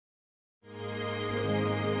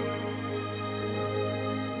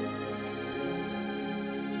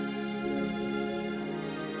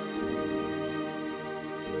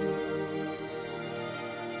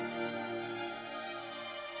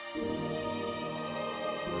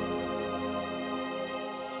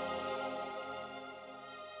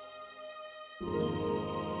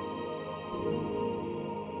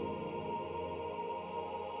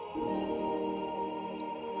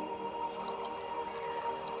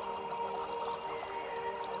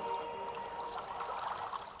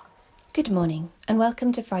Good morning and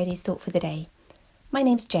welcome to Friday's Thought for the Day. My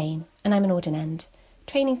name's Jane and I'm an ordinand,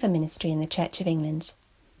 training for ministry in the Church of England.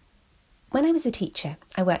 When I was a teacher,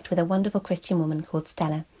 I worked with a wonderful Christian woman called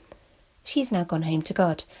Stella. She's now gone home to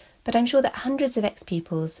God, but I'm sure that hundreds of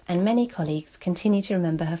ex-pupils and many colleagues continue to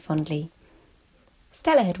remember her fondly.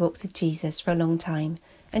 Stella had walked with Jesus for a long time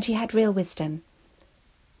and she had real wisdom.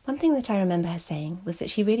 One thing that I remember her saying was that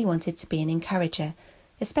she really wanted to be an encourager,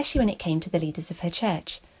 especially when it came to the leaders of her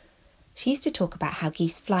church. She used to talk about how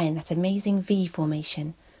geese fly in that amazing V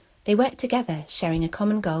formation. They work together, sharing a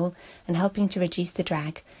common goal and helping to reduce the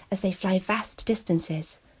drag as they fly vast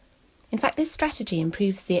distances. In fact, this strategy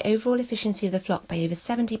improves the overall efficiency of the flock by over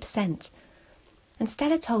 70%. And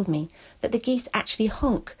Stella told me that the geese actually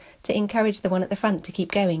honk to encourage the one at the front to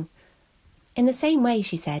keep going. In the same way,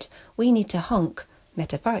 she said, we need to honk,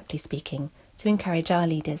 metaphorically speaking, to encourage our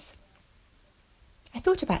leaders. I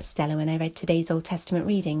thought about Stella when I read today's Old Testament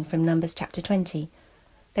reading from Numbers chapter 20.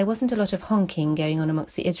 There wasn't a lot of honking going on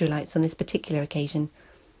amongst the Israelites on this particular occasion.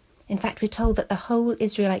 In fact, we're told that the whole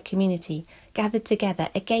Israelite community gathered together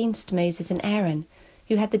against Moses and Aaron,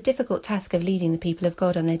 who had the difficult task of leading the people of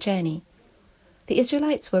God on their journey. The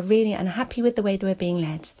Israelites were really unhappy with the way they were being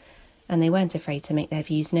led, and they weren't afraid to make their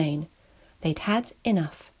views known. They'd had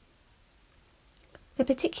enough. The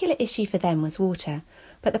particular issue for them was water,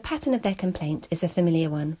 but the pattern of their complaint is a familiar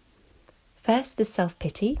one. First, there's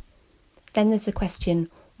self-pity. Then there's the question,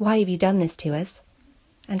 why have you done this to us?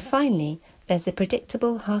 And finally, there's the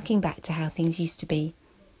predictable harking back to how things used to be.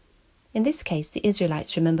 In this case, the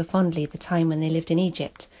Israelites remember fondly the time when they lived in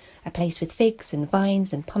Egypt, a place with figs and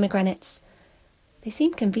vines and pomegranates. They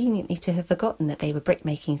seem conveniently to have forgotten that they were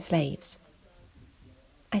brick-making slaves.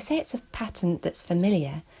 I say it's a pattern that's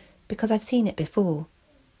familiar because I've seen it before.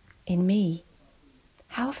 In me.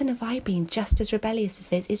 How often have I been just as rebellious as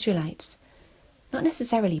those Israelites? Not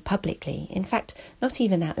necessarily publicly, in fact, not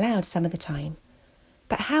even out loud some of the time.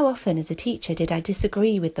 But how often as a teacher did I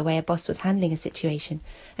disagree with the way a boss was handling a situation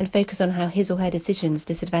and focus on how his or her decisions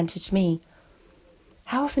disadvantaged me?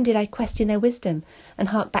 How often did I question their wisdom and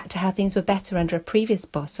hark back to how things were better under a previous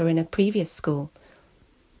boss or in a previous school?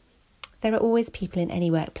 There are always people in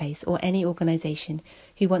any workplace or any organisation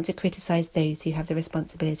who want to criticise those who have the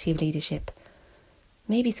responsibility of leadership.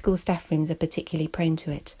 Maybe school staff rooms are particularly prone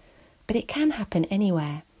to it, but it can happen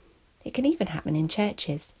anywhere. It can even happen in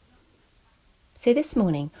churches. So this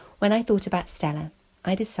morning, when I thought about Stella,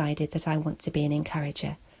 I decided that I want to be an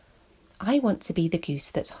encourager. I want to be the goose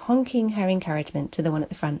that's honking her encouragement to the one at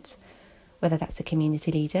the front, whether that's a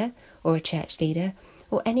community leader or a church leader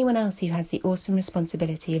or anyone else who has the awesome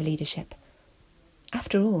responsibility of leadership.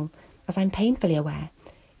 After all, as I'm painfully aware,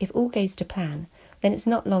 if all goes to plan, then it's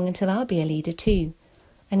not long until I'll be a leader too.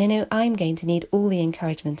 And I know I'm going to need all the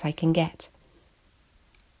encouragement I can get.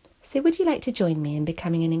 So would you like to join me in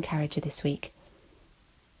becoming an encourager this week?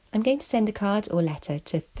 I'm going to send a card or letter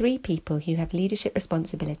to 3 people who have leadership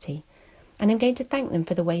responsibility, and I'm going to thank them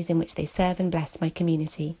for the ways in which they serve and bless my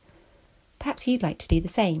community. Perhaps you'd like to do the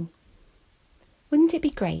same. Wouldn't it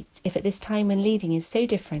be great if at this time when leading is so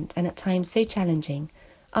different and at times so challenging,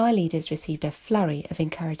 our leaders received a flurry of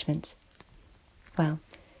encouragement? Well,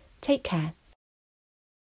 take care.